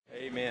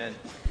Amen.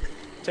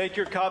 Take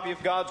your copy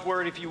of God's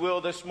Word, if you will,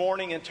 this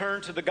morning and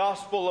turn to the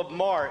Gospel of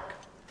Mark.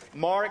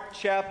 Mark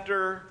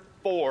chapter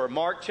 4.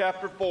 Mark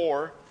chapter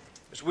 4,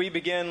 as we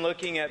begin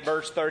looking at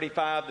verse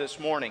 35 this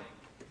morning.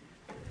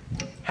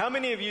 How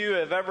many of you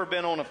have ever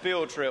been on a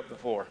field trip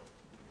before?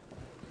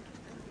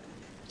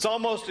 It's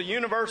almost a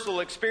universal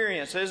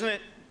experience, isn't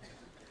it?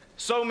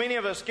 So many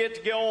of us get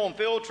to go on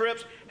field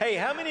trips. Hey,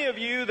 how many of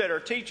you that are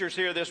teachers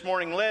here this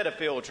morning led a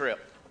field trip?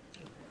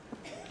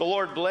 The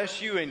Lord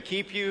bless you and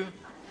keep you.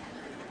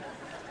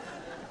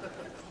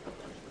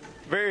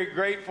 Very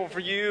grateful for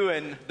you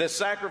and the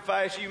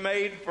sacrifice you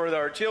made for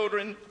our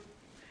children.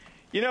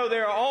 You know,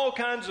 there are all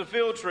kinds of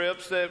field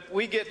trips that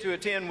we get to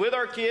attend with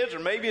our kids, or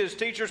maybe as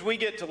teachers we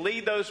get to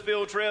lead those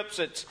field trips.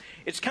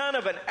 It's kind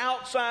of an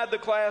outside the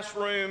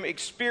classroom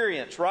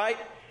experience, right?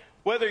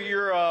 Whether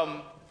you're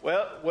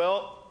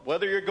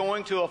whether you're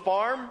going to a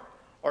farm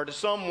or to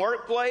some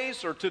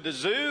workplace or to the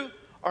zoo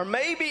or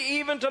maybe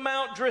even to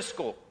Mount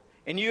Driscoll,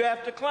 and you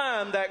have to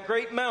climb that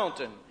great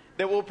mountain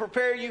that will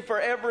prepare you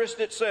for Everest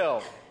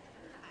itself.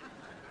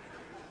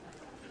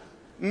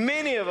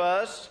 Many of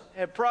us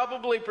have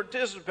probably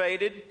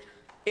participated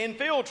in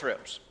field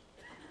trips.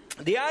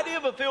 The idea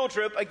of a field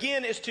trip,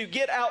 again, is to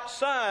get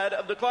outside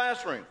of the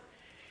classroom.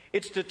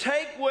 It's to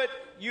take what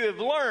you have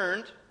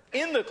learned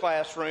in the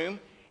classroom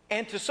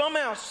and to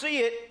somehow see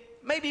it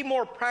maybe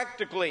more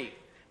practically,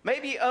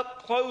 maybe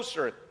up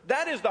closer.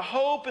 That is the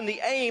hope and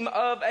the aim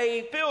of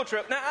a field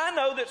trip. Now, I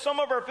know that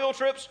some of our field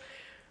trips,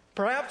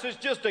 perhaps it's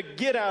just a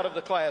get out of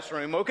the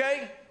classroom,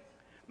 okay?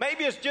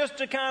 Maybe it's just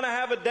to kind of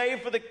have a day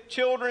for the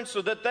children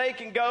so that they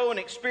can go and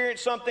experience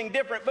something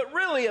different. But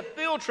really, a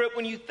field trip,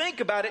 when you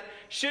think about it,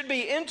 should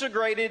be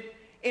integrated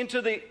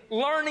into the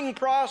learning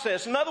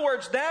process. In other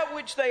words, that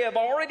which they have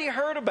already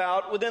heard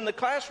about within the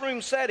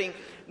classroom setting,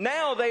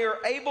 now they are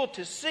able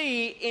to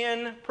see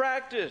in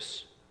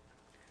practice.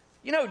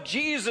 You know,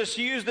 Jesus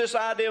used this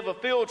idea of a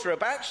field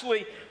trip.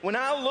 Actually, when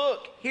I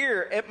look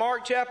here at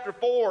Mark chapter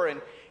 4,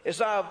 and as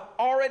I've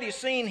already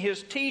seen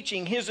his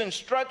teaching, his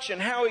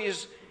instruction, how he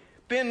has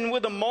been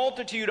with a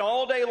multitude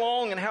all day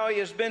long and how he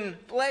has been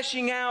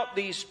fleshing out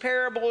these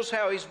parables,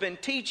 how he's been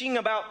teaching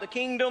about the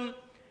kingdom,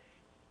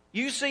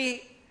 you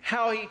see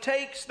how he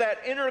takes that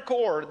inner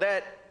core,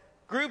 that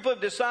group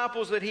of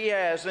disciples that he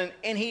has,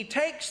 and he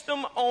takes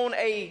them on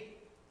a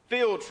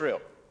field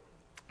trip.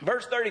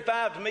 Verse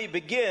 35 to me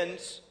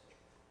begins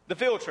the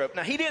field trip.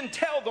 Now, he didn't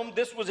tell them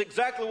this was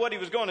exactly what he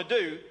was going to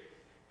do.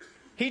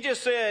 He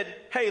just said,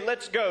 hey,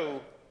 let's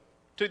go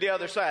to the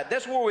other side.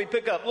 That's where we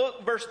pick up.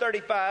 Look, verse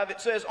 35,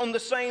 it says, on the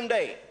same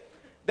day.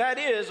 That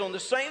is, on the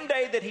same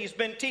day that he's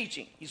been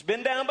teaching. He's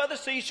been down by the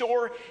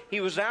seashore. He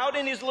was out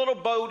in his little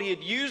boat. He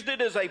had used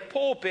it as a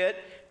pulpit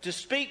to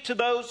speak to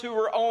those who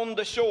were on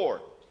the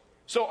shore.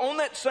 So on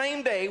that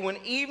same day, when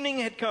evening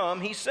had come,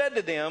 he said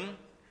to them,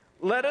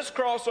 let us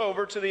cross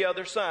over to the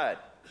other side.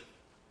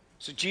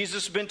 So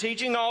Jesus has been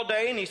teaching all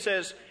day, and he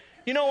says,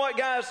 you know what,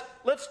 guys,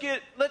 let's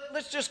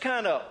just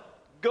kind of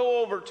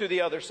go over to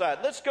the other side.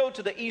 Let's go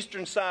to the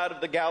eastern side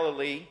of the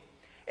Galilee,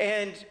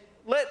 and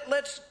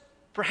let's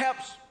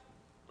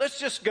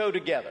just go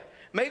together.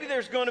 Maybe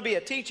there's going to be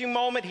a teaching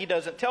moment. He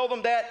doesn't tell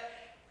them that.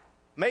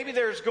 Maybe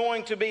there's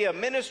going to be a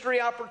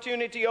ministry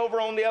opportunity over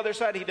on the other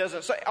side. He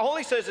doesn't say. All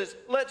he says is,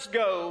 let's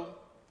go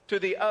to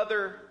the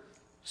other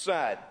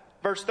side.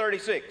 Verse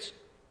 36.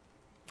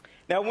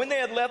 Now, when they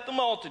had left the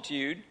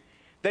multitude,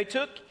 they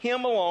took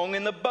him along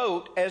in the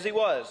boat as he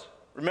was.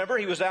 Remember,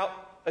 he was out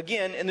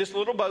again in this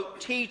little boat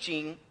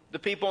teaching the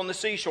people on the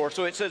seashore.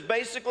 So it says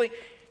basically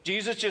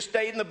Jesus just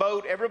stayed in the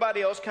boat.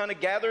 Everybody else kind of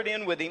gathered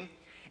in with him.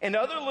 And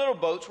other little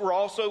boats were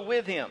also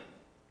with him.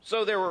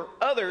 So there were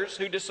others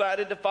who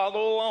decided to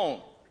follow along.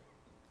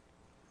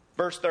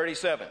 Verse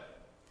 37.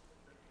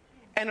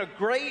 And a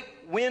great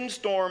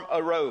windstorm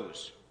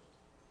arose,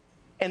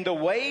 and the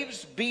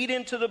waves beat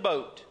into the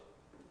boat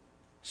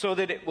so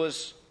that it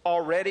was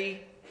already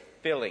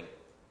filling.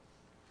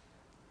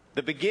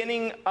 The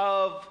beginning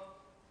of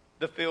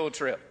the field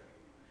trip.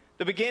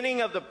 The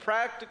beginning of the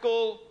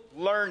practical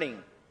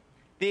learning.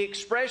 The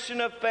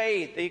expression of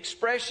faith. The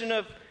expression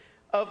of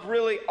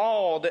really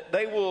all that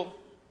they will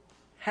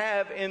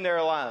have in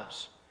their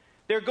lives.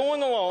 They're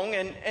going along,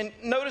 and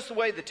notice the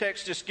way the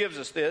text just gives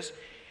us this.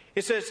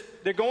 It says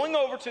they're going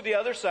over to the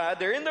other side.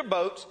 They're in their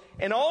boats,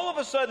 and all of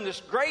a sudden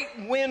this great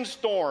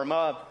windstorm,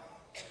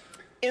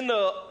 in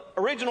the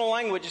original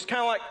language, is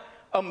kind of like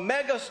a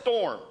mega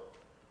storm.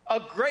 A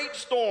great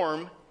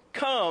storm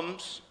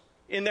comes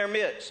in their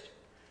midst.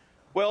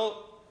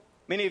 Well,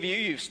 many of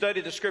you've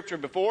studied the scripture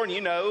before, and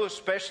you know,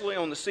 especially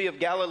on the Sea of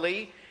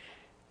Galilee,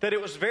 that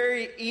it was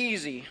very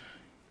easy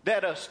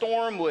that a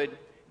storm would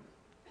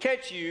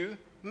catch you.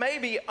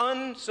 Maybe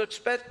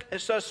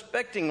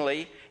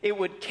unsuspectingly, it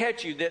would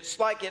catch you. That's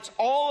like it's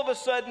all of a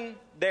sudden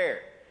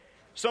there.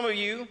 Some of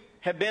you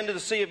have been to the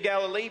Sea of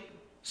Galilee.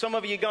 Some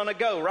of you are going to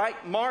go, right?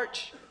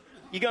 March,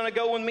 you going to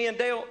go with me and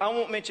Dale? I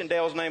won't mention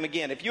Dale's name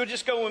again. If you'll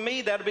just go with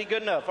me, that'll be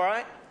good enough, all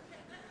right?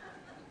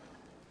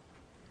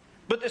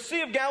 But the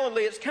Sea of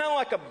Galilee, it's kind of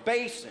like a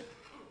basin.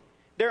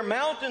 There are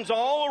mountains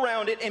all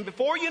around it, and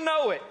before you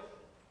know it,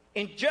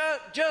 in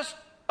just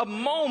a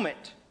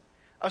moment,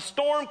 a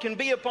storm can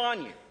be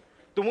upon you.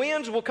 The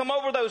winds will come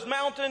over those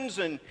mountains,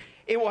 and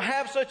it will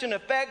have such an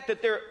effect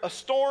that a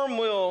storm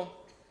will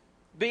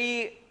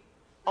be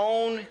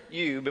on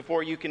you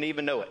before you can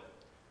even know it.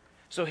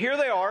 So here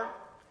they are.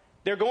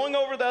 They're going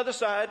over the other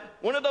side.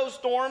 One of those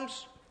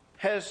storms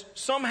has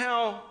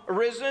somehow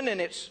arisen,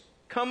 and it's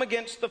come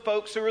against the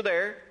folks who are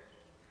there.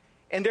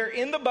 And they're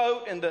in the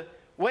boat, and the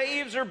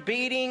waves are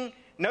beating.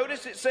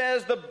 Notice it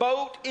says the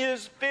boat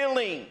is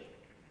filling.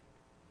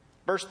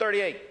 Verse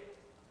 38.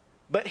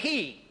 But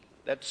he,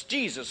 that's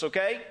Jesus,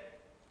 okay?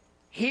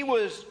 He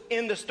was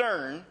in the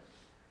stern,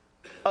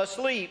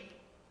 asleep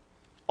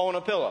on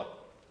a pillow.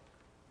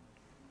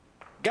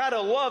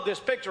 Gotta love this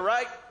picture,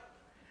 right?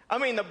 I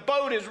mean, the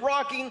boat is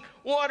rocking,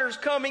 water's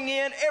coming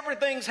in,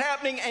 everything's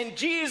happening, and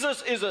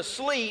Jesus is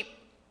asleep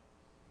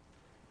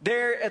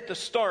there at the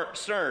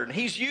stern.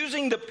 He's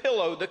using the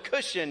pillow, the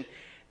cushion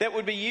that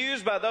would be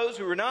used by those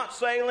who were not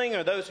sailing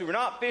or those who were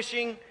not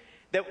fishing.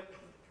 That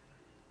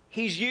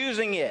he's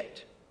using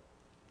it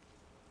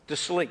to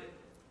sleep.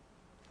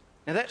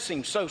 Now that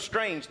seems so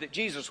strange that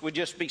Jesus would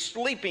just be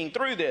sleeping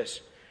through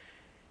this.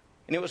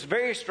 And it was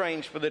very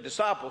strange for the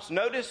disciples.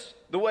 Notice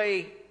the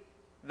way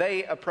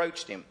they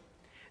approached him.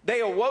 They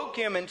awoke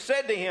him and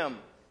said to him,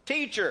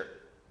 "Teacher."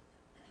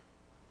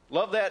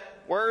 Love that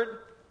word.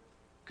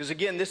 Because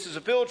again, this is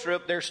a field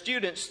trip. They're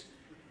students.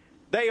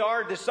 They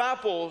are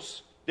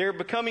disciples. They're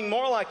becoming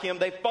more like him.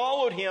 They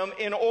followed him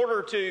in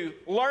order to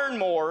learn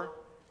more.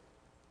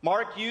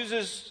 Mark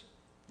uses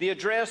the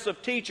address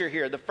of teacher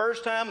here. The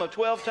first time of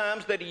 12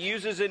 times that he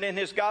uses it in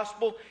his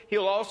gospel.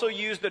 He'll also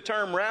use the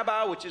term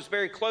rabbi, which is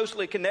very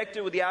closely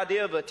connected with the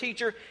idea of a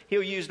teacher.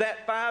 He'll use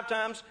that 5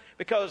 times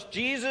because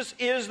Jesus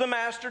is the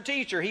master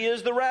teacher. He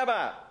is the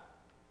rabbi.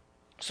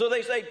 So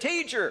they say,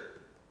 "Teacher,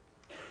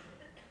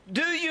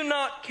 do you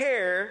not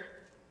care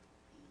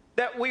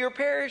that we are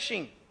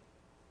perishing?"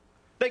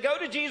 They go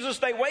to Jesus,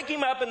 they wake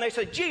him up, and they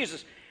say,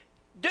 "Jesus,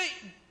 do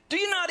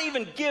you not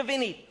even give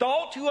any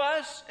thought to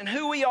us and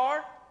who we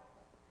are?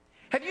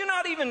 Have you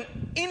not even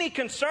any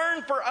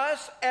concern for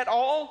us at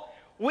all?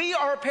 We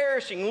are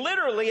perishing."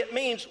 Literally, it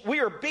means we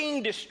are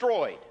being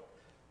destroyed.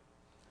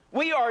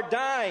 We are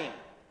dying.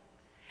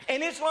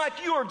 And it's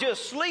like you are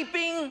just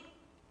sleeping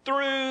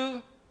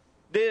through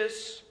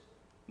this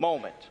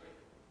moment.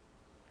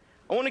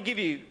 I want to give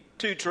you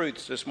 2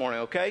 truths this morning,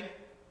 okay?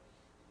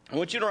 I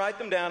want you to write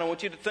them down. I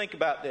want you to think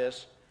about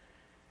this.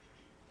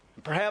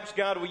 Perhaps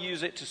God will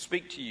use it to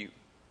speak to you.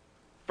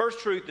 First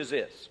truth is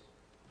this.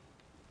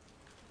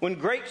 When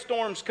great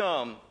storms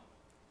come,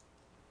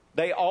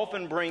 they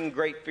often bring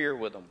great fear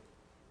with them.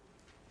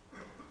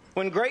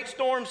 When great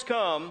storms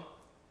come,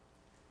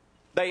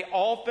 they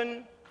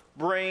often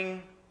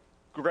bring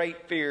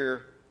great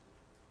fear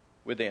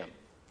with them.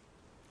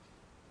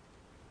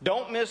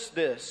 Don't miss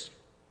this.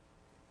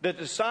 The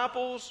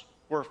disciples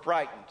were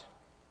frightened.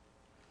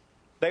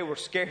 They were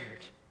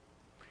scared.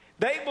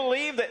 They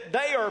believe that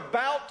they are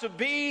about to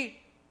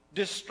be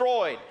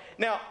destroyed.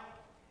 Now,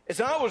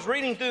 as I was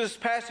reading through this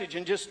passage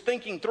and just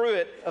thinking through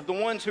it of the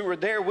ones who were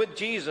there with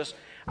Jesus,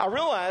 I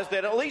realized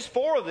that at least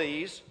 4 of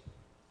these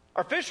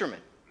are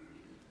fishermen.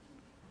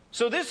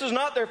 So this is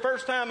not their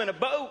first time in a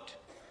boat.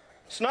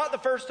 It's not the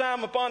first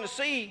time upon the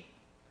sea.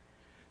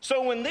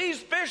 So when these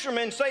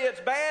fishermen say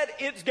it's bad,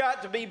 it's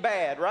got to be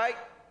bad, right?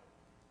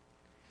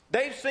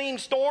 They've seen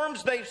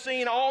storms. They've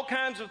seen all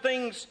kinds of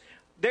things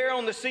there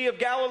on the Sea of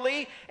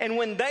Galilee. And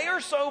when they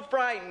are so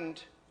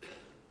frightened,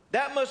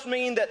 that must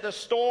mean that the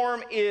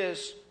storm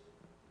is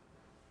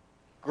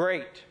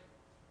great.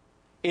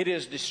 It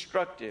is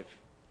destructive.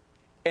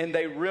 And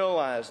they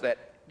realize that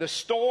the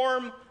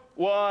storm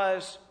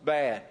was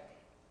bad.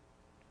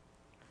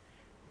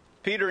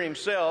 Peter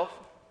himself,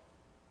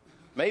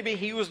 maybe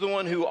he was the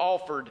one who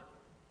offered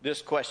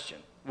this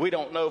question. We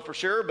don't know for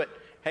sure, but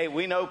hey,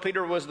 we know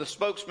Peter was the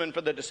spokesman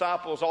for the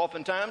disciples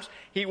oftentimes.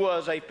 He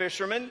was a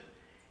fisherman.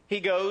 He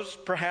goes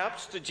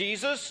perhaps to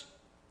Jesus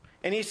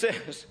and he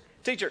says,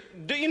 "Teacher,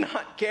 do you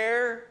not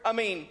care?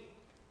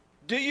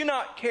 Do you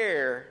not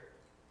care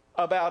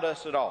about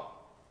us at all?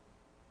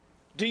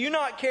 Do you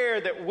not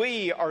care that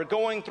we are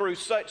going through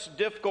such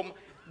difficult,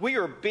 we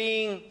are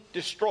being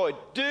destroyed?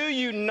 Do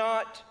you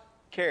not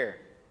care?"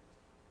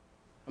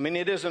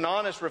 It is an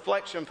honest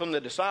reflection from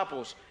the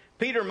disciples.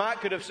 Peter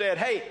could have said,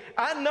 "Hey,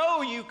 I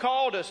know you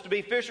called us to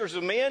be fishers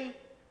of men,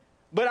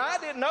 but I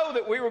didn't know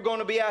that we were going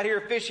to be out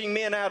here fishing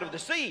men out of the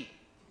sea.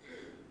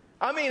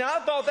 I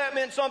thought that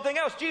meant something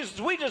else. Jesus,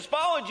 we just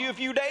followed you a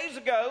few days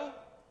ago.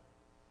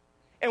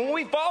 And when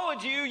we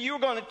followed you, you were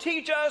going to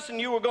teach us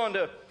and you were going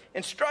to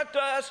instruct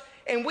us.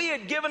 And we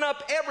had given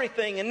up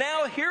everything. And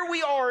now here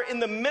we are in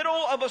the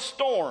middle of a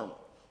storm.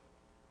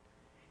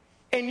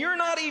 And you're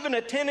not even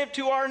attentive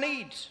to our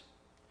needs.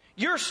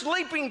 You're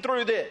sleeping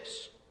through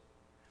this.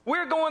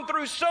 We're going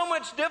through so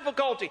much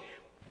difficulty.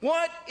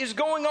 What is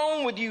going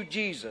on with you,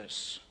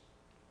 Jesus?"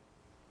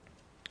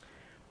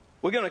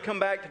 We're going to come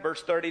back to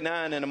verse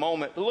 39 in a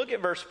moment, but look at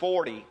verse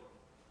 40.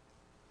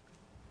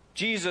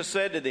 Jesus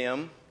said to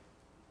them,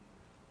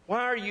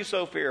 "Why are you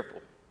so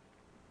fearful?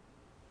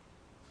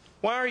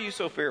 Why are you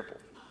so fearful?"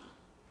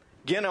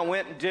 Again, I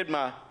went and did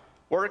my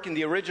work in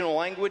the original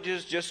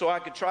languages just so I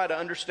could try to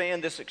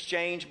understand this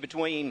exchange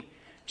between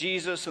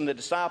Jesus and the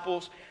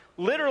disciples.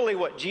 Literally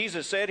what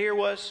Jesus said here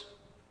was,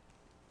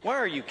 "Why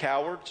are you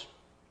cowards?"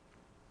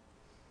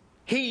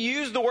 He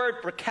used the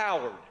word for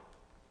coward.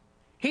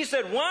 He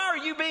said, "Why are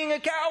you being a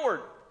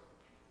coward?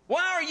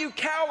 Why are you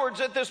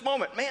cowards at this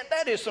moment?" Man,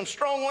 that is some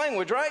strong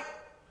language, right?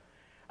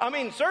 I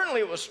mean, certainly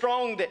it was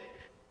strong that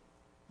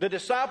the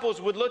disciples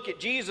would look at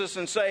Jesus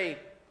and say,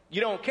 "You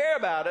don't care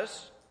about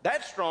us."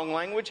 That's strong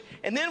language.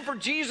 And then for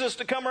Jesus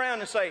to come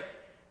around and say,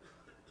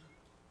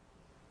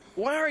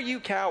 "Why are you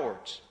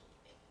cowards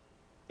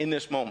in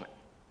this moment?"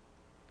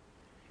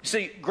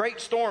 See, great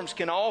storms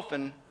can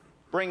often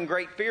bring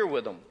great fear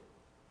with them.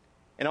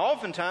 And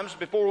oftentimes,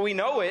 before we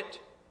know it,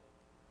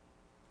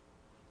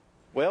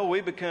 well,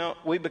 we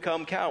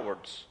become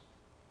cowards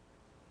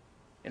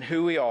in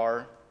who we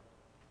are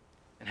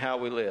and how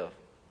we live.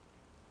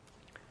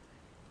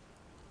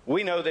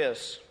 We know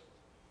this.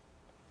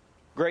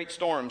 Great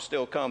storms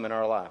still come in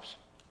our lives.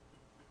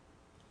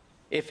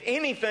 If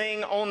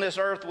anything on this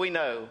earth we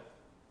know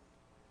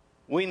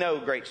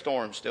great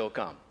storms still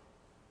come.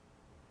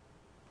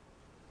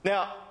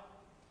 Now,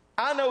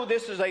 I know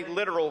this is a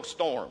literal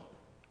storm.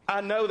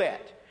 I know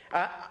that.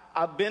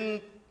 I've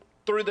been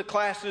through the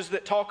classes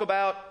that talk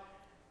about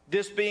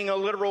this being a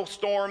literal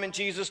storm and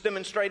Jesus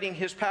demonstrating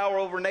his power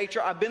over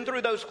nature. I've been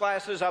through those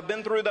classes. I've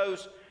been through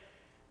those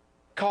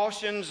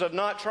cautions of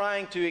not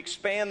trying to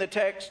expand the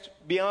text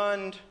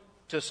beyond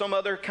to some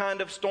other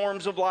kind of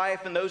storms of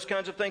life and those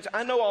kinds of things.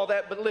 I know all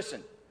that, but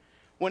listen,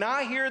 when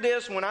I hear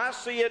this, when I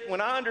see it,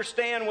 when I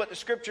understand what the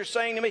Scripture's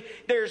saying to me,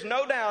 there's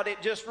no doubt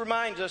it just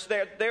reminds us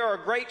that there are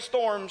great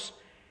storms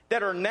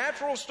that are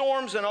natural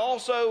storms and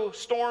also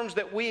storms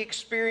that we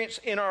experience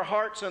in our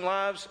hearts and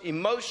lives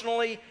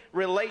emotionally,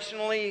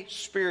 relationally,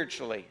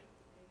 spiritually.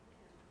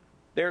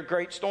 They're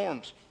great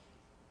storms.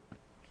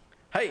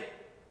 Hey,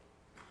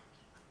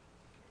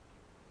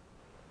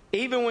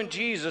 even when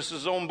Jesus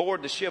is on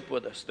board the ship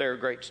with us, there are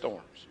great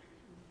storms.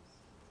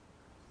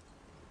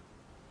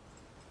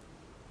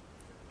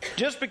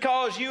 Just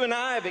because you and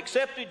I have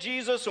accepted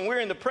Jesus and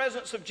we're in the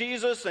presence of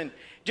Jesus, and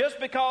just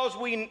because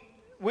we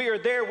are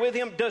there with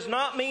him, does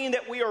not mean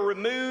that we are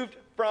removed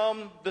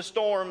from the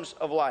storms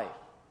of life.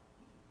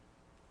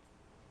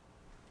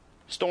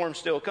 Storms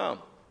still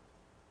come.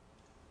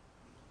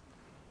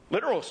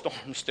 Literal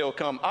storms still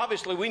come.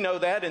 Obviously, we know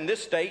that in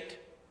this state.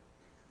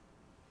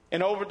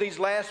 And over these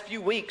last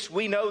few weeks,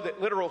 we know that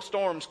literal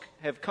storms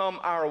have come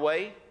our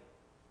way.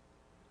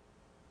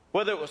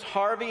 Whether it was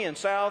Harvey in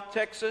South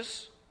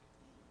Texas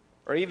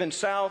or even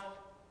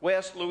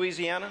southwest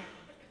Louisiana,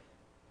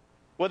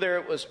 whether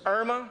it was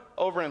Irma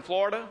over in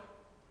Florida,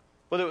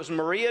 whether it was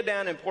Maria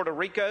down in Puerto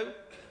Rico.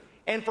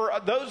 And for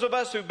those of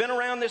us who've been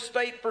around this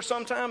state for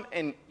some time,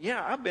 and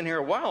yeah, I've been here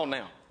a while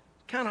now,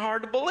 it's kind of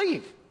hard to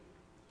believe.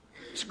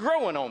 It's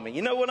growing on me,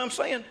 you know what I'm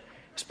saying?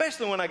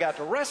 Especially when I got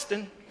to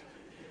Ruston.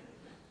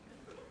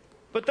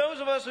 But those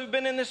of us who've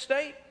been in this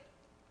state,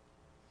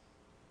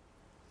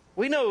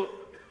 we know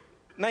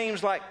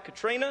names like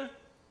Katrina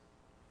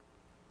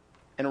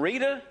and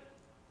Rita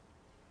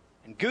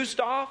and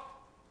Gustav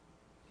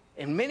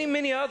and many,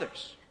 many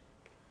others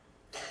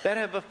that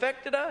have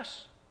affected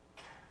us.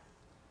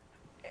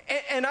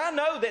 And I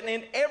know that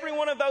in every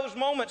one of those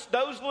moments,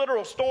 those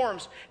literal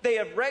storms, they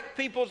have wrecked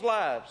people's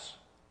lives.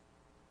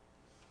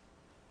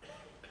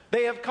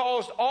 They have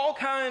caused all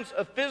kinds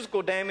of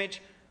physical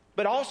damage,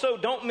 but also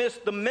don't miss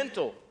the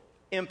mental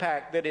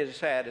impact that it has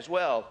had as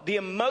well. The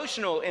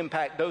emotional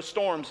impact those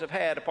storms have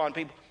had upon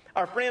people.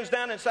 Our friends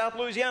down in South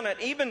Louisiana,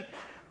 and even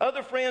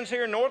other friends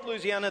here in North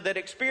Louisiana that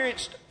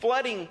experienced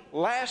flooding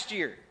last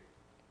year.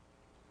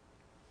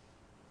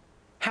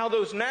 How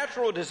those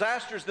natural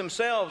disasters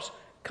themselves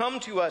come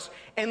to us.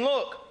 And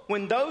look,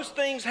 when those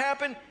things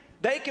happen,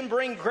 they can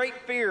bring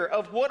great fear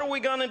of what are we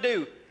going to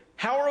do?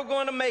 How are we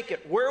going to make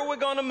it? Where are we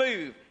going to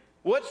move?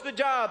 What's the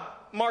job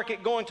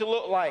market going to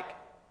look like?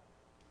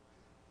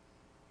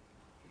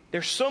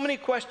 There's so many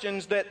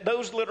questions that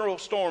those literal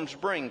storms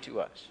bring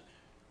to us.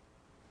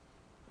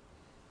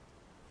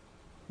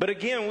 But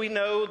again, we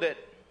know that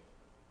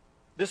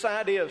this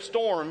idea of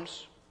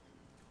storms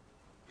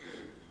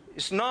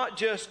is not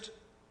just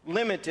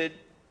limited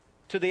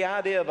to the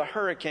idea of a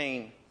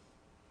hurricane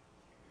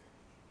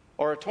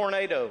or a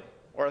tornado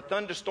or a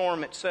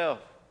thunderstorm itself.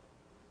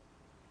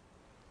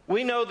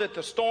 We know that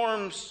the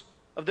storms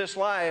of this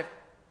life,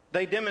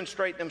 they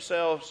demonstrate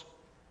themselves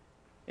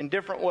in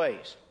different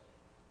ways.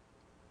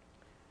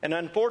 And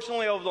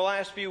unfortunately, over the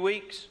last few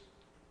weeks,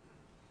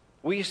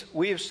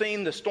 we have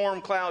seen the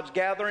storm clouds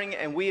gathering,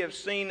 and we have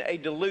seen a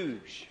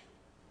deluge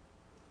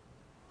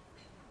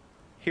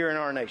here in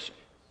our nation.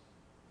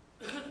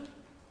 I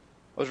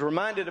was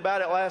reminded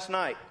about it last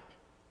night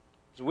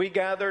as we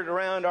gathered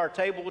around our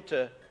table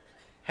to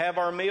have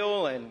our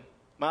meal, and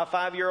my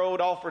 5-year-old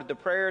offered the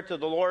prayer to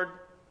the Lord.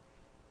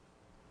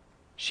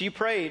 She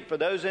prayed for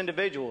those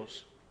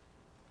individuals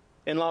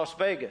in Las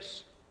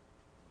Vegas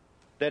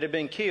that had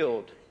been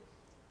killed.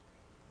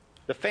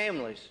 The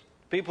families,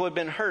 people had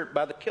been hurt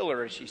by the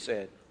killer, as she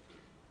said.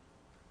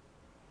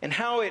 And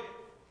how it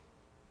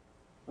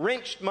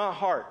wrenched my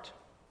heart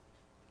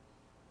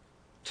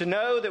to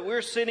know that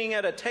we're sitting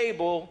at a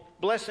table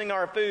blessing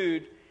our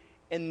food,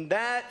 and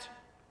that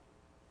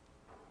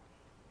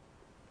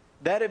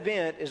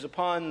event is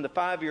upon the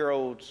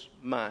 5-year-old's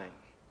mind.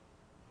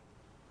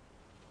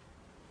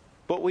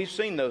 But we've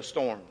seen those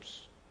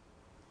storms.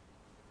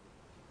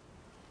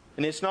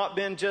 And it's not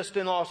been just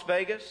in Las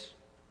Vegas.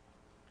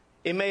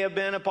 It may have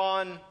been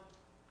upon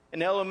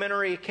an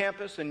elementary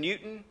campus in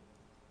Newton.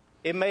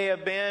 It may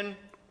have been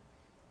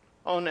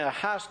on a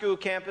high school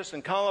campus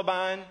in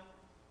Columbine,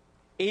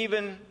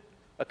 even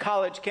a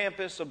college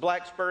campus of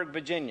Blacksburg,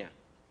 Virginia.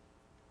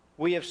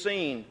 We have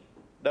seen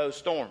those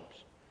storms.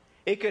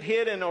 It could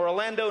hit an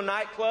Orlando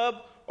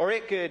nightclub, or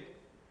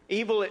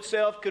evil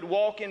itself could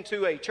walk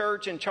into a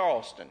church in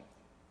Charleston.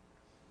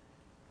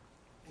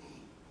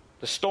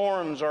 The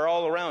storms are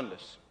all around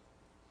us.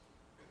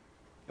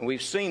 And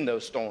we've seen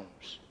those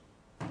storms.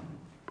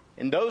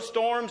 And those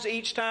storms,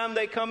 each time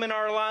they come in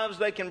our lives,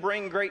 they can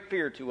bring great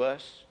fear to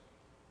us.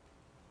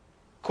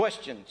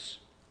 Questions.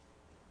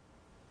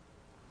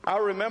 I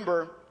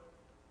remember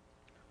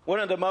one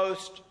of the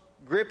most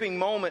gripping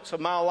moments of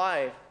my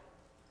life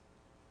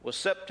was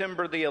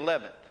September the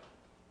 11th,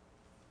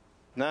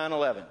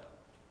 9/11.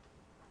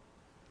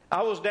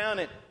 I was down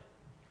at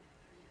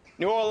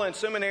New Orleans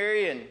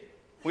Seminary, and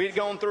we had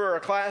gone through our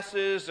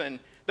classes, and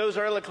those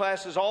early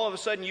classes, all of a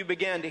sudden you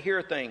began to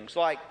hear things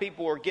like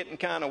people were getting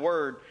kind of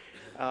word.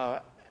 I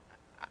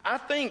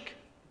think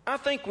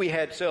we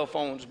had cell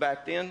phones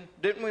back then,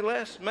 didn't we,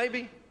 Les?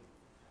 Maybe?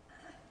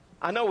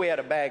 I know we had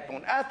a bag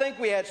phone. I think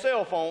we had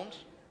cell phones.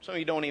 Some of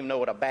you don't even know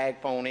what a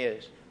bag phone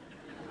is.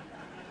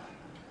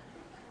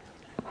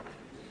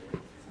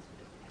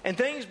 And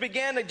things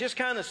began to just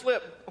kind of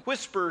slip,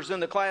 whispers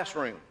in the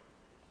classroom.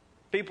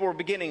 People were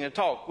beginning to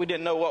talk. We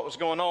didn't know what was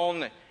going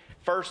on. At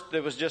first,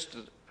 it was just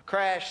a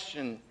crash,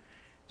 and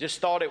just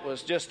thought it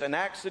was just an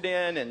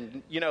accident.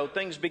 And,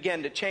 things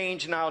began to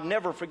change. And I'll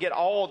never forget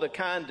all the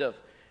kind of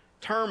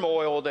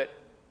turmoil that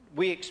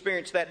we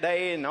experienced that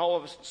day. And all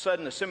of a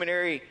sudden, the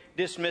seminary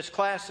dismissed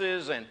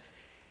classes.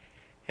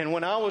 And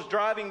when I was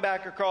driving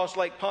back across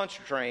Lake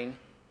Pontchartrain,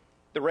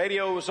 the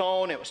radio was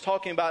on. It was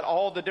talking about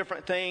all the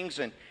different things,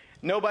 and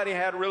nobody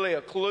had really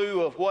a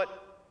clue of what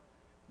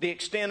the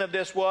extent of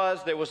this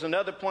was. There was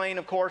another plane,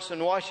 of course,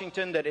 in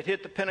Washington that had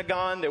hit the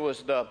Pentagon. There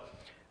was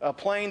a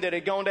plane that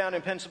had gone down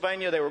in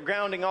Pennsylvania. They were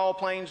grounding all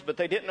planes, but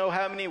they didn't know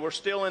how many were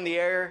still in the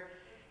air.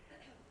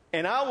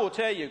 And I will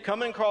tell you,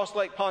 coming across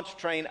Lake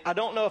Pontchartrain, I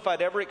don't know if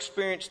I'd ever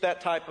experienced that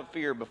type of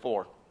fear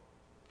before.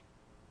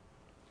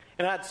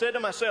 And I'd said to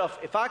myself,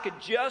 if I could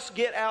just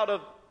get out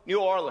of New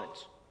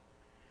Orleans.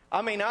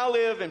 I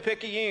live in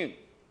Picayune.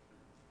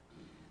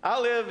 I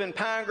live in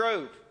Pine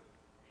Grove.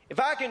 If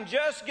I can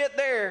just get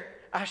there,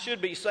 I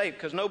should be safe,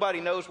 because nobody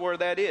knows where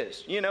that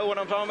is. You know what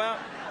I'm talking about?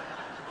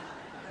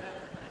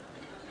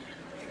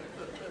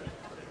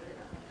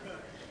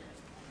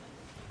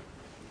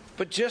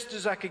 But just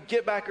as I could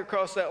get back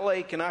across that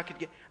lake, and I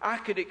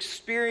could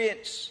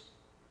experience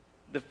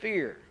the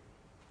fear.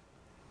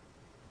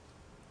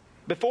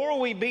 Before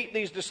we beat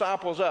these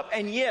disciples up,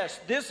 and yes,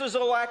 this is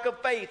a lack of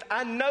faith.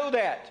 I know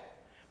that.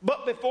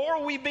 But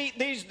before we beat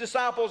these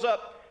disciples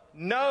up,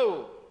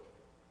 know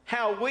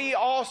how we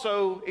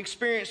also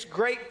experience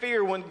great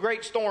fear when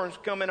great storms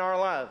come in our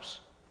lives.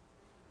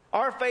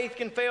 Our faith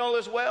can fail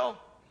as well,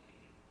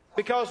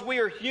 because we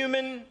are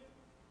human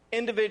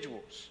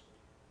individuals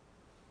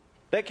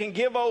that can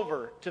give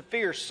over to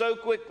fear so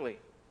quickly.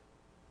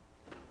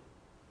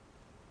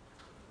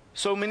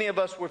 So many of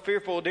us were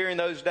fearful during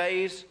those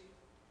days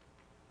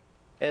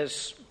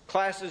as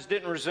classes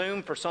didn't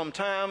resume for some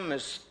time,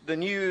 as the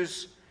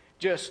news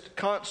just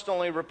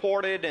constantly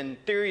reported and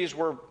theories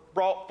were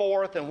brought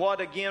forth and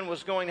what again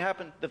was going to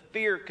happen. The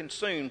fear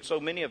consumed so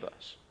many of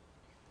us.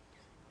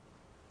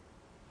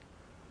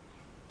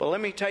 But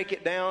let me take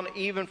it down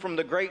even from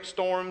the great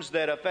storms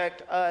that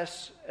affect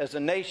us as a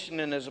nation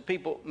and as a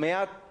people. May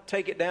I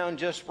take it down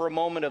just for a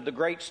moment of the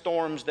great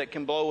storms that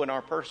can blow in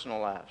our personal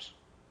lives?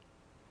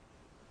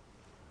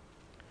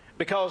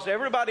 Because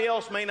everybody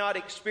else may not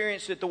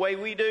experience it the way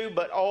we do,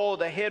 but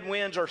the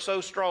headwinds are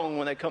so strong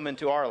when they come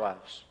into our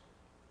lives.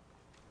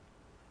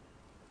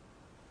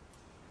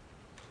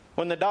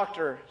 When the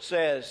doctor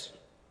says,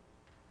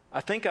 I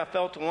think I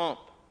felt a lump.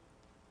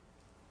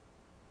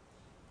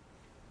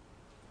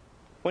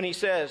 When he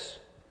says,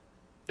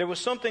 there was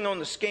something on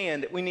the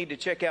scan that we need to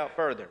check out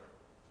further.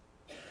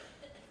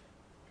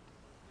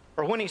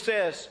 Or when he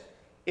says,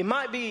 it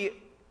might be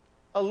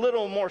a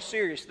little more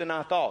serious than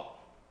I thought.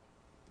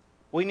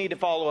 We need to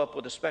follow up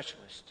with a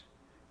specialist.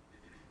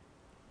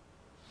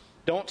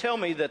 Don't tell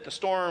me that the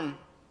storm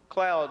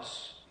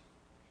clouds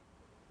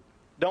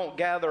don't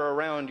gather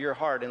around your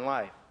heart in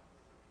life.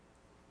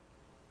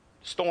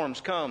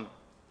 Storms come.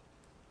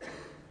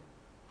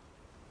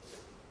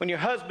 When your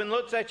husband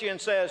looks at you and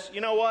says,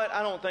 you know what,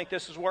 I don't think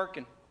this is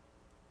working.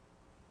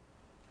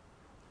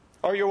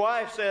 Or your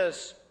wife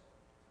says,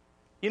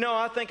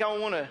 I think I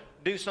want to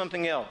do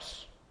something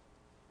else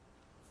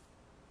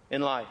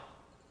in life.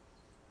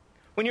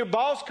 When your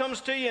boss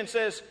comes to you and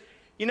says,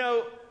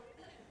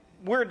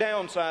 we're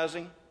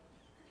downsizing.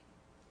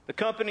 The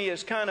company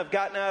has kind of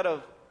gotten out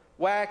of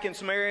whack in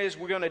some areas.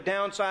 We're going to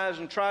downsize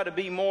and try to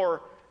be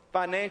more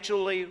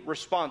financially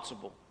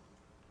responsible.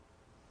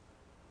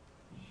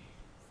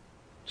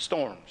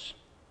 Storms.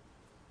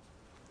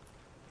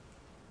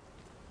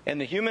 And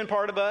the human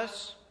part of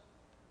us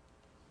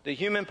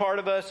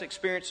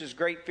experiences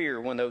great fear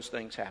when those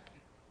things happen.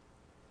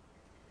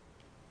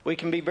 We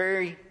can be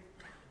very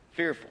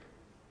fearful.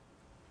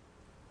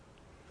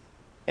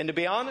 And to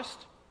be honest,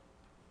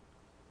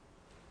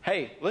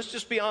 hey, let's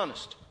just be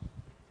honest.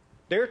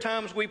 There are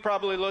times we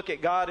probably look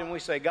at God and we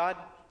say, God,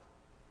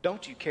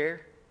 don't you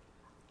care?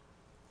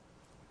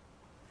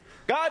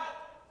 God,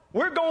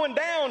 we're going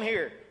down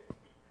here.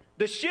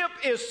 The ship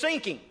is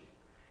sinking.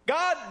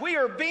 God, we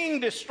are being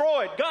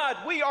destroyed. God,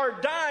 we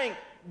are dying.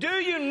 Do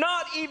you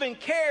not even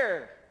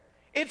care?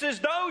 It's as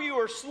though you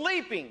are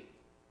sleeping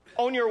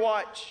on your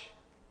watch.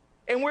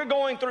 And we're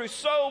going through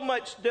so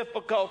much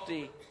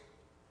difficulty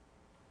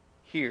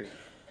here.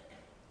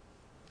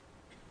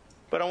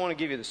 But I want to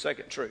give you the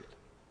second truth.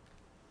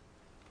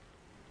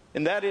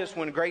 And that is,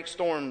 when great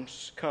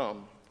storms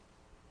come,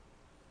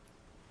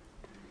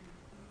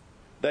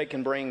 they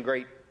can bring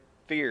great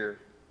fear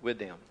with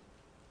them.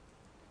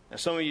 Now,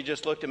 some of you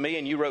just looked at me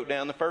and you wrote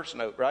down the first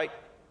note, right?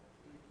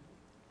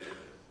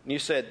 And you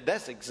said,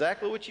 that's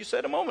exactly what you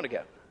said a moment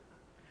ago.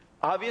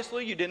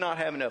 Obviously, you did not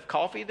have enough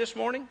coffee this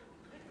morning.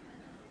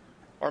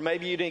 Or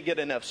maybe you didn't get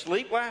enough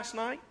sleep last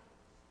night.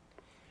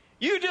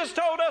 You just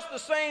told us the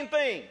same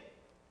thing.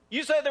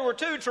 You said there were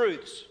two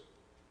truths.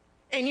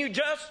 And you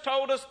just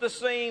told us the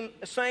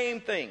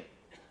same thing.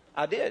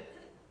 I did.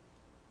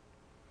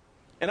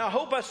 And I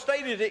hope I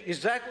stated it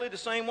exactly the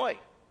same way.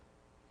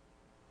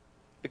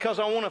 Because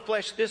I want to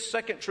flesh this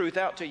second truth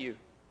out to you.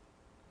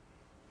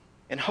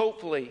 And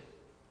hopefully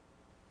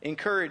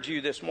encourage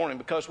you this morning.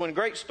 Because when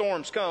great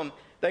storms come,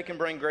 they can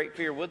bring great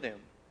fear with them.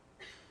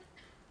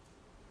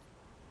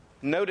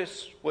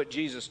 Notice what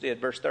Jesus did,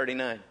 verse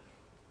 39.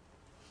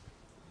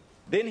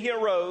 Then he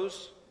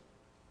arose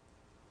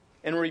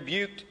and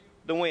rebuked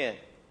the wind.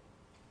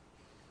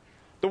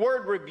 The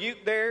word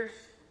rebuke there,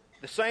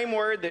 the same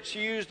word that's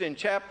used in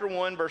chapter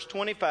 1, verse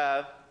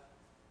 25,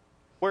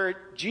 where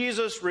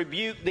Jesus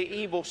rebuked the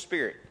evil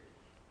spirit.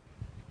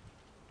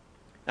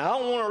 Now, I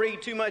don't want to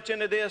read too much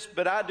into this,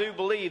 but I do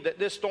believe that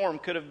this storm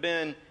could have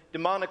been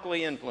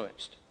demonically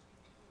influenced.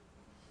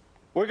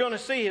 We're going to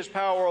see his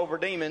power over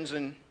demons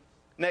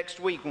next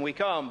week when we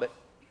come, but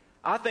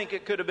I think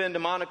it could have been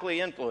demonically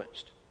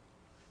influenced.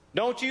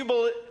 Don't you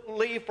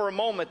believe for a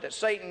moment that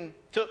Satan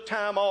took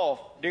time off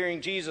during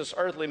Jesus'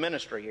 earthly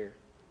ministry here?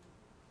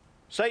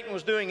 Satan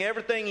was doing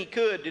everything he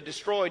could to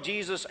destroy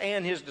Jesus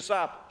and his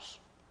disciples.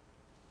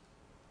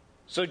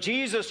 So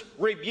Jesus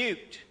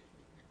rebuked.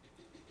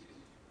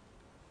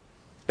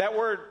 That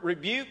word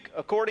rebuke,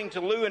 according to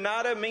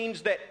Louis-Nida,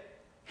 means that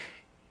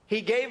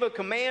he gave a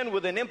command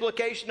with an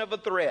implication of a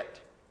threat.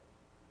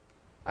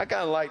 I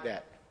kind of like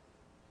that.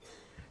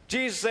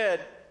 Jesus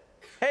said,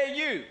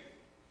 hey,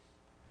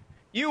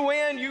 you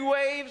wind, you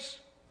waves,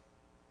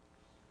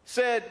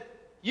 said,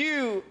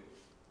 you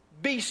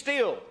be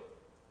still,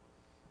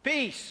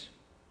 peace.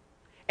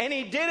 And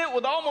he did it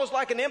with almost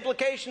like an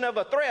implication of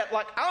a threat,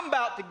 like I'm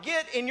about to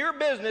get in your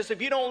business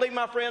if you don't leave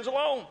my friends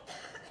alone.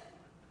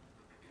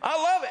 I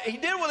love it. He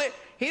did with it.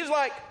 He's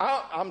like,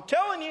 I'm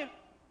telling you,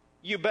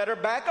 you better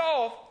back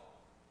off,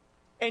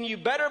 and you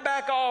better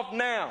back off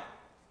now.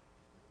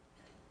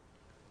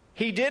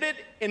 He did it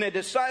in a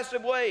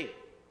decisive way.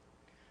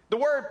 The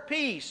word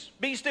peace,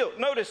 be still.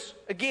 Notice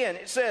again,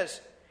 it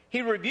says,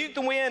 he rebuked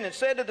the wind and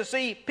said to the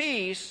sea,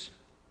 peace,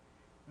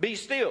 be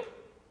still.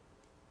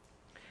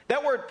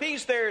 That word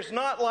peace there is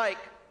not like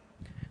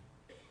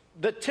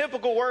the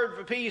typical word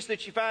for peace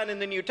that you find in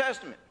the New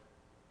Testament.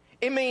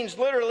 It means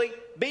literally,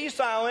 be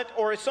silent,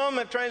 or as some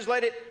have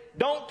translated,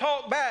 don't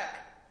talk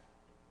back.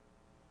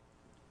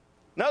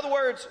 In other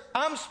words,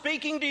 I'm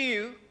speaking to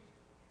you,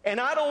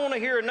 and I don't want to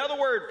hear another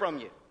word from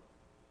you.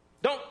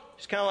 Don't.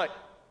 It's kind of like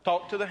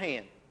talk to the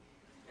hand.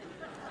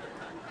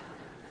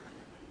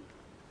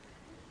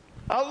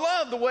 I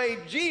love the way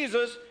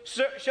Jesus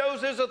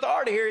shows his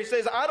authority here. He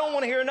says, I don't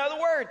want to hear another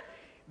word.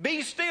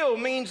 Be still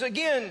means,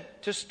 again,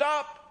 to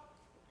stop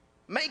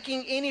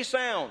making any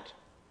sound.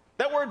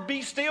 That word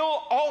be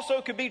still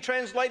also could be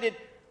translated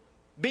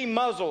be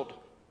muzzled.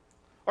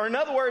 Or in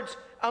other words,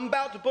 I'm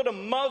about to put a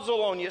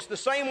muzzle on you. It's the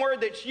same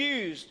word that's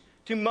used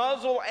to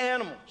muzzle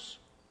animals.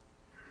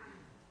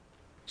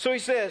 So he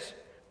says,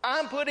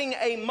 I'm putting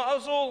a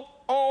muzzle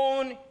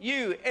on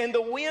you. And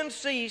the wind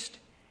ceased,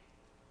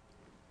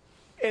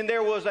 and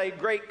there was a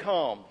great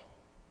calm.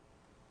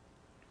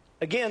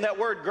 Again, that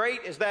word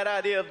great is that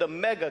idea of the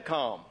mega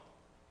calm.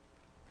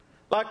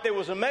 Like there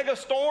was a mega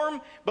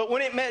storm, but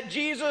when it met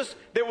Jesus,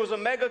 there was a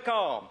mega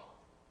calm.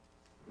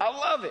 I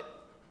love it.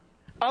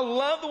 I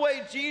love the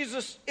way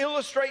Jesus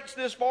illustrates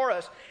this for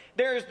us.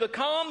 There is the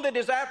calm that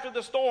is after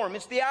the storm.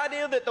 It's the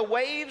idea that the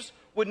waves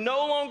would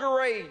no longer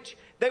rage.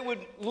 They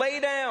would lay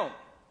down.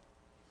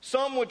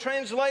 Some would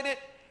translate it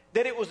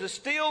that it was as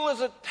still as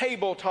a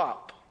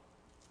tabletop.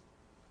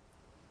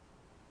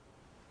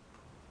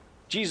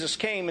 Jesus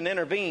came and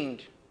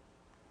intervened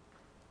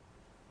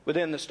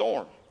within the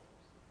storm.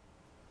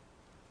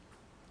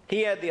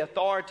 He had the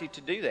authority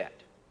to do that.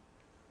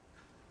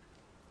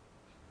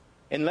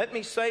 And let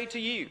me say to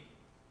you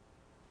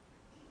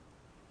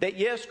that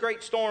yes,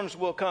 great storms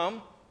will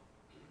come,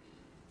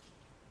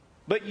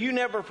 but you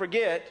never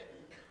forget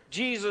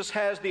Jesus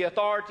has the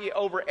authority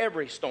over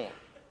every storm.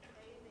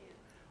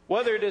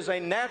 Whether it is a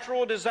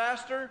natural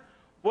disaster,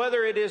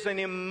 whether it is an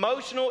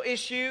emotional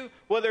issue,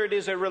 whether it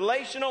is a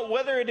relational,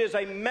 whether it is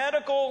a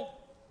medical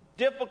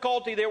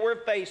difficulty that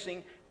we're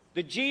facing,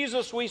 the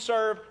Jesus we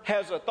serve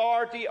has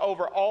authority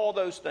over all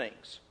those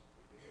things.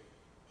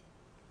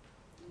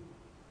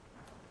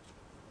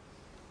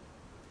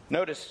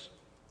 Notice,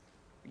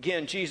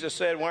 again, Jesus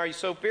said, "Why are you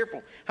so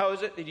fearful? How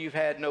is it that you've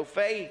had no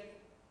faith?"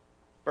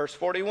 Verse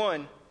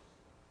 41.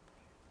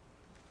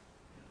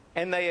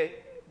 And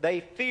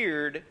they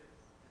feared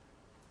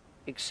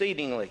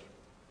exceedingly.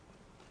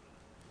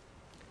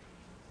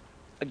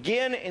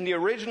 Again, in the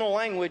original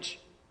language,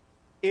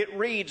 it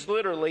reads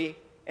literally,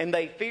 and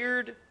they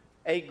feared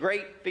a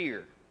great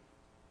fear.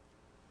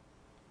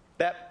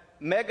 That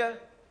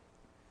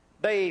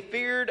they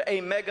feared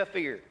a mega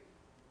fear.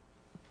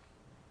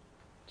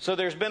 So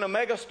there's been a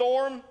mega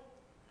storm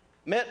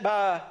met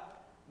by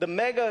the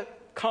mega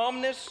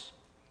calmness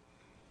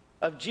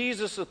of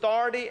Jesus'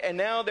 authority, and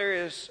now there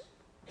is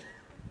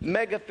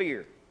mega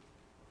fear.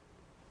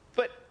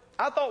 But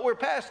I thought we're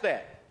past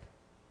that.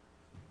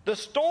 The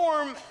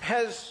storm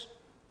has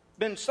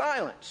been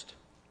silenced.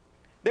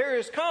 There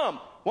is calm.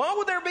 Why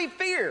would there be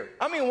fear?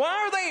 I mean,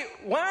 why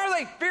are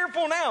they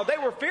fearful now? They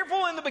were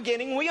fearful in the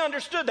beginning. We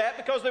understood that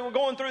because they were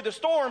going through the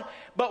storm.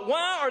 But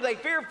why are they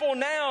fearful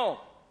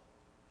now?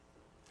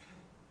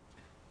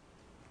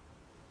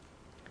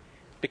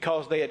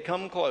 Because they had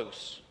come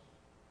close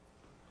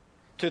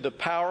to the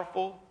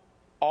powerful,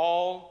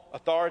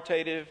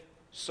 all-authoritative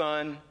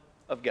Son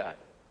of God.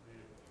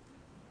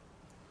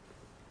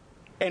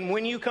 And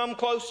when you come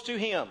close to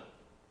Him,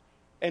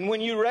 and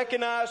when you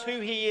recognize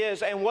who He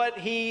is and what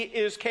He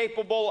is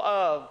capable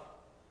of,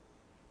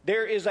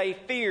 there is a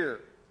fear.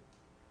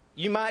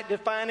 You might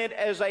define it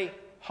as a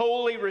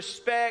holy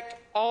respect,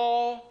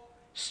 awe,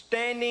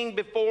 standing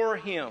before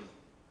Him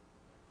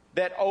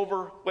that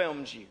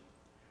overwhelms you.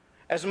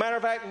 As a matter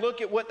of fact, look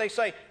at what they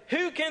say.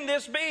 Who can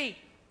this be?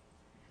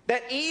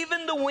 That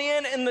even the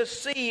wind and the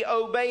sea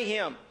obey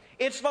Him.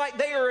 It's like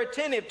they are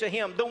attentive to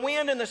Him. The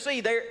wind and the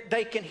sea,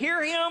 they can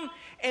hear Him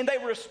and they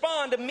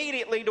respond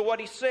immediately to what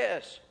He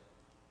says.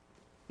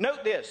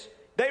 Note this.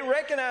 They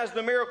recognize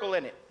the miracle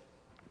in it.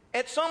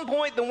 At some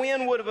point, the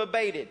wind would have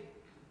abated.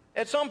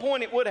 At some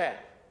point, it would have.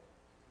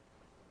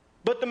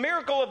 But the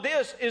miracle of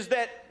this is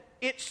that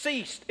it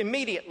ceased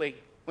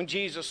immediately when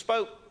Jesus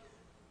spoke.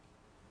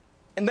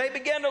 And they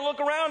began to look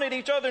around at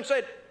each other and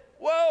said,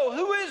 "Whoa,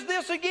 who is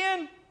this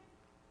again?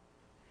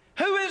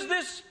 Who is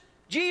this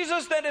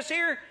Jesus that is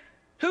here?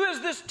 Who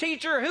is this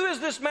teacher? Who is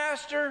this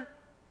master?"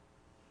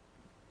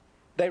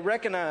 They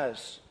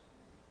recognize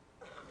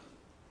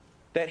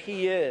that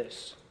He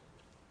is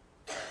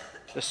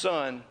the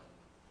Son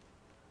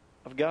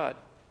of God.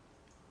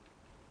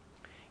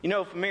 You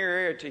know,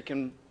 familiarity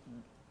can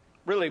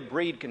really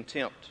breed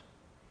contempt.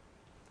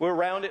 We're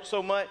around it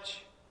so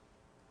much.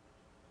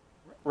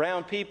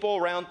 Around people,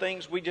 around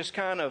things, we just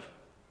kind of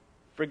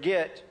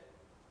forget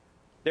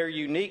their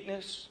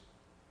uniqueness,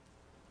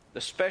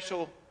 the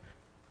special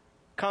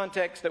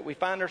context that we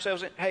find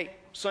ourselves in. Hey,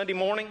 Sunday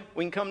morning,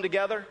 we can come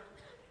together,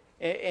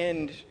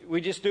 and we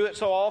just do it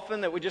so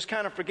often that we just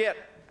kind of forget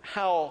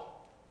how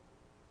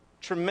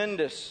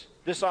tremendous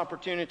this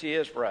opportunity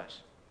is for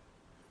us.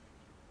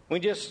 We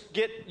just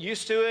get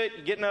used to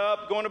it, getting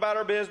up, going about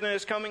our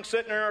business, coming,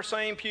 sitting in our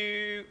same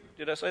pew.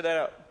 Did I say that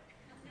out?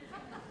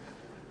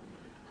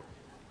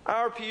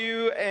 Our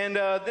pew, and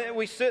then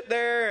we sit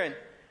there and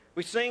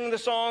we sing the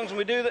songs and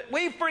we do that.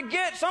 We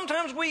forget.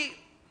 Sometimes we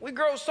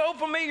grow so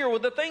familiar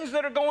with the things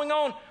that are going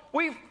on.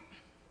 We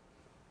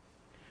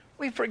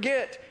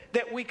forget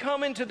that we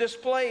come into this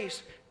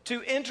place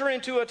to enter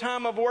into a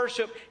time of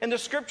worship. And the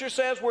Scripture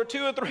says where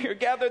 2 or 3 are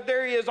gathered,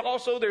 there He is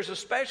also. There's a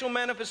special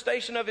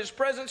manifestation of His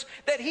presence,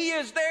 that He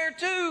is there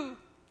too.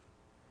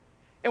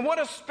 And what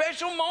a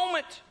special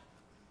moment.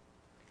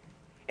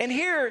 And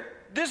here,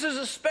 this is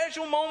a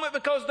special moment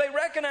because they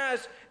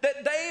recognize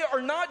that they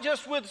are not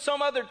just with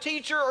some other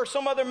teacher or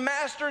some other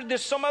master,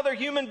 some other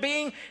human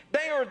being.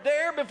 They are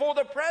there before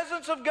the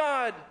presence of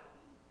God.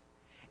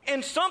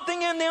 And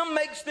something in them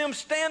makes them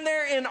stand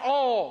there in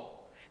awe.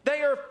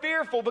 They are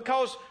fearful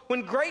because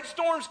when great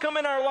storms come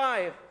in our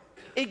life,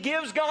 it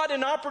gives God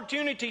an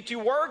opportunity to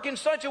work in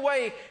such a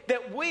way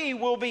that we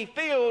will be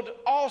filled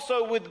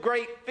also with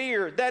great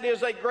fear. That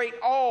is a great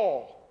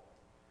awe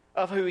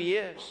of who He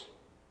is.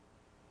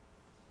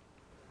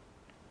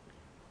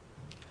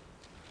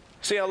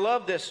 See, I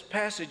love this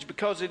passage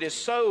because it is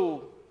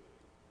so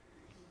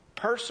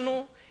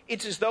personal.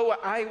 It's as though an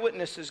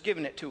eyewitness has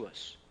given it to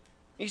us.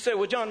 You say,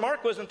 well, John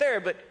Mark wasn't there,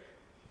 but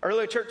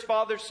early church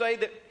fathers say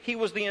that he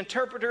was the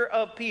interpreter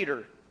of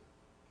Peter.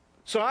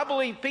 So I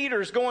believe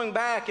Peter's going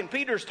back and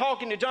Peter's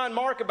talking to John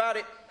Mark about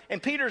it,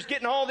 and Peter's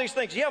getting all these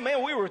things. Yeah,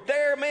 man, we were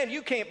there. Man,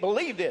 you can't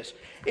believe this.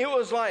 It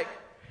was like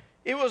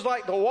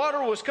the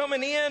water was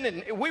coming in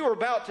and we were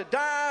about to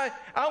die.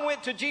 I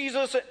went to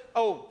Jesus.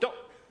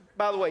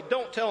 By the way,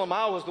 don't tell him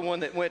I was the one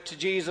that went to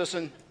Jesus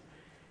and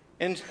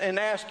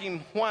asked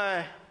him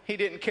why he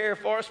didn't care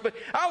for us. But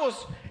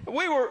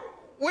we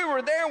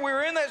were there. We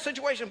were in that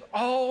situation.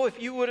 Oh,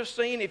 if you would have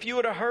seen, if you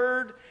would have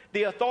heard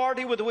the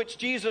authority with which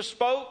Jesus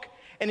spoke,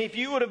 and if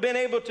you would have been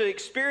able to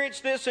experience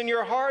this in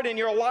your heart, in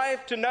your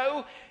life, to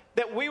know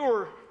that we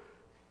were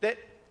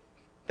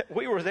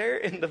there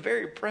in the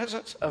very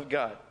presence of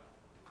God.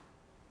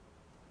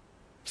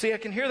 See, I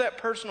can hear that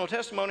personal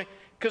testimony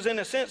because in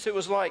a sense it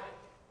was like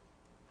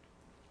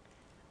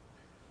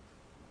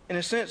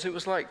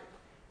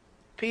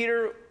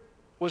Peter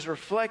was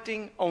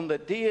reflecting on the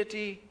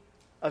deity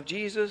of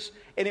Jesus,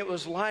 and it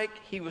was like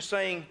he was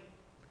saying,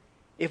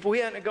 if we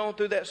hadn't gone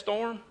through that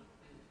storm,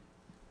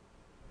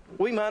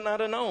 we might not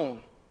have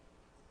known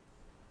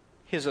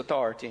His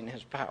authority and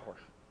His power.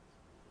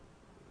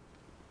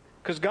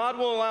 Because God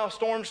will allow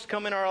storms to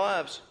come in our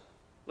lives.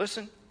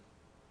 Listen.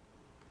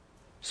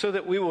 So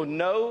that we will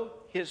know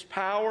His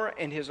power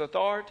and His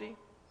authority.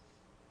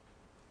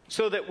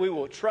 So that we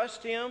will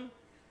trust Him.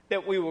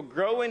 That we will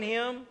grow in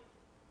Him.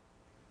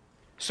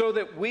 So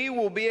that we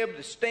will be able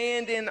to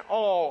stand in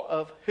awe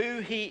of who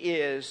He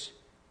is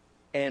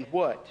and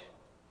what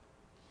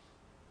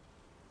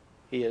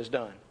He has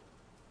done.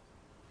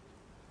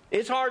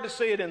 It's hard to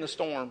see it in the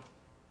storm.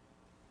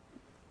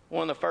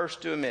 One of the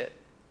first to admit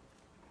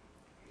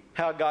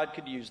how God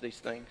could use these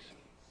things.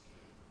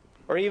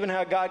 Or even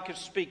how God could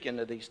speak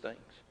into these things.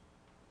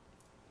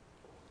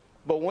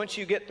 But once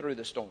you get through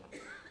the storm,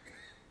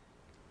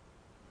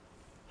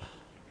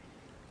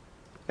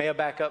 may I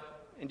back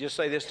up and just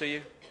say this to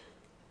you?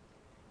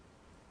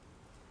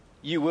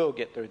 You will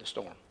get through the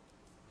storm.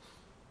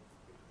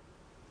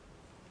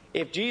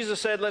 If Jesus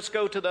said, let's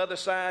go to the other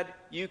side,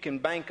 you can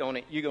bank on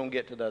it. You're going to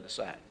get to the other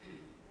side.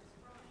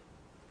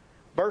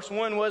 Verse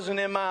 1 wasn't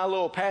in my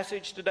little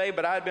passage today,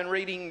 but I'd been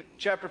reading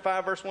chapter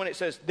 5, verse 1. It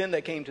says, then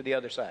they came to the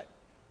other side.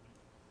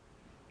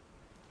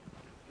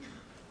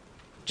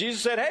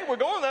 Jesus said, hey, we're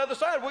going to the other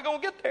side. We're going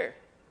to get there.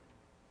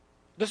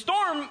 The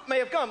storm may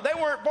have come. They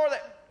weren't for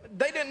that.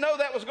 They didn't know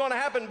that was going to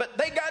happen, but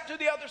they got to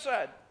the other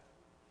side.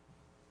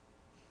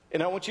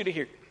 And I want you to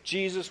hear,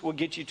 Jesus will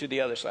get you to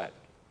the other side.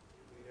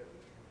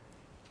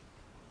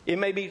 It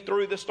may be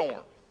through the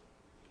storm,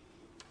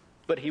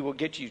 but He will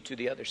get you to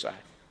the other side.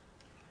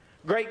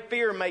 Great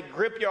fear may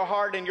grip your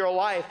heart and your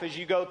life as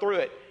you go through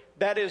it.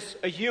 That is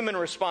a human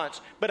response.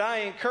 But I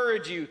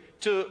encourage you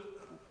to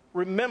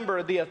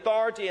remember the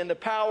authority and the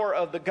power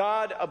of the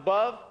God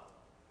above.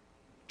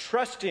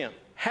 Trust Him.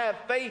 Have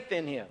faith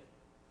in Him.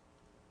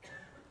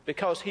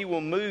 Because He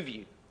will move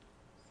you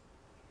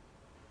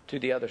to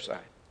the other side.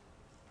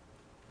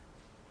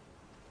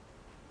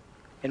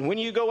 And when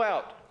you go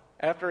out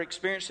after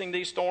experiencing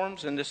these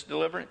storms and this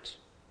deliverance,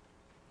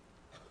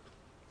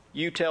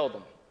 you tell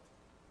them.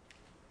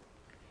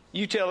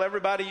 You tell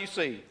everybody you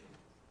see.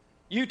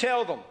 You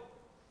tell them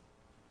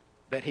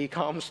that He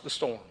calms the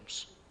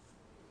storms.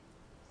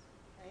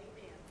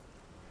 Amen.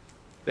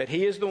 That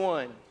He is the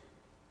one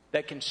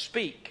that can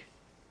speak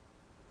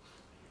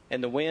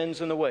and the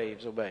winds and the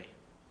waves obey.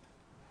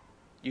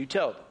 You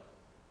tell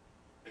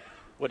them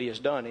what He has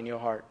done in your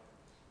heart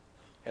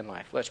and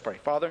life. Let's pray.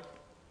 Father,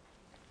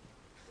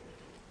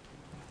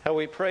 how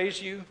we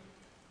praise You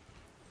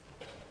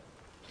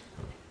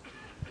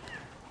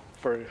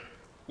for,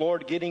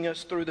 Lord, getting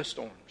us through the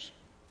storms.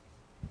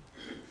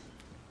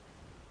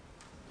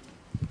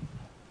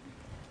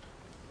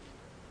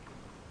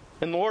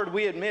 And Lord,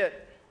 we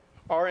admit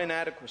our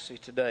inadequacy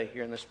today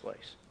here in this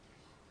place.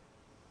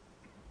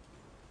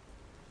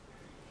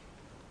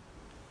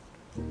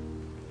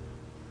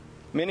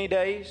 Many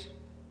days,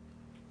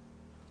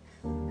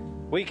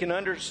 we can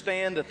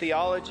understand the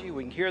theology,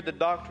 we can hear the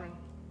doctrine,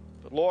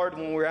 but Lord,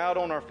 when we're out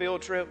on our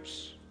field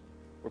trips,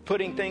 we're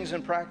putting things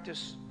in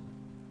practice,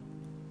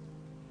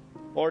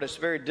 Lord, it's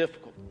very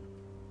difficult.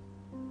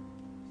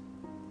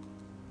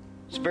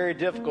 It's very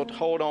difficult to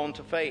hold on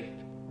to faith.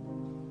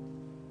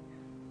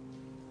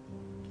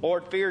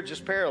 Lord, fear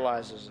just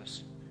paralyzes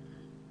us.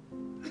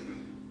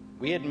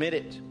 We admit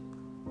it.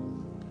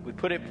 We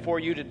put it before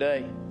You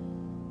today.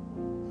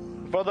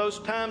 For those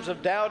times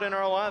of doubt in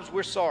our lives,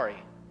 we're sorry.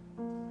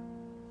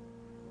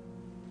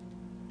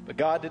 But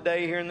God,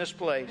 today here in this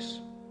place,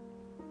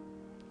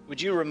 would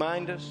You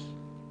remind us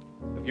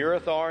of Your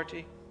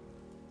authority?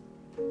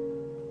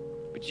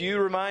 Would You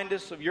remind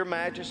us of Your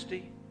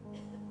majesty?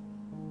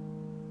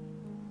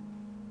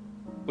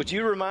 Would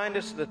You remind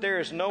us that there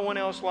is no one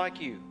else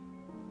like You?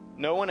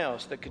 No one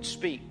else that could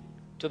speak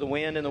to the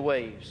wind and the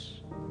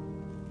waves.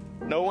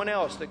 No one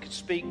else that could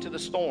speak to the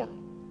storm.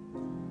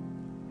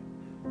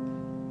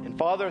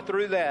 Father,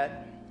 through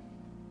that,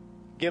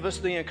 give us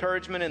the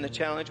encouragement and the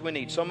challenge we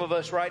need. Some of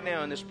us right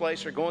now in this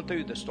place are going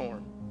through the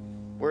storm.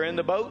 We're in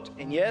the boat,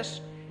 and yes,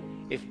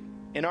 if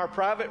in our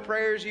private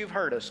prayers you've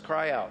heard us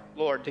cry out,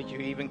 Lord, did you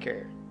even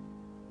care?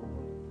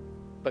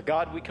 But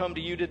God, we come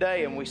to you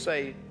today and we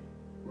say,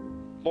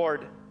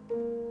 Lord,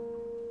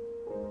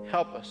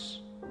 help us.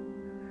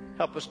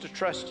 Help us to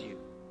trust you.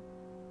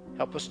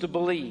 Help us to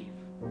believe.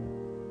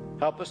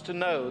 Help us to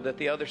know that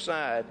the other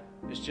side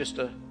is just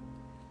a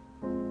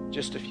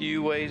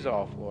few ways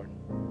off, Lord.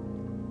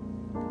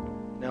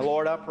 Now,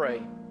 Lord, I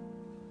pray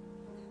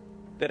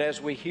that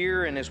as we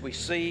hear and as we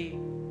see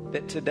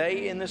that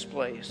today in this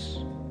place,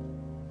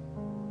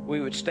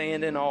 we would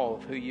stand in awe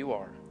of who you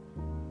are.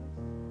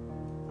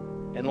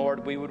 And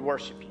Lord, we would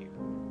worship you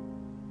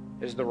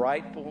as the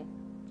rightful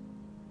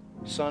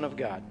Son of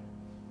God.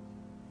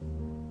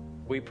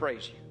 We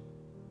praise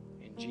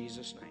you in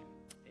Jesus' name.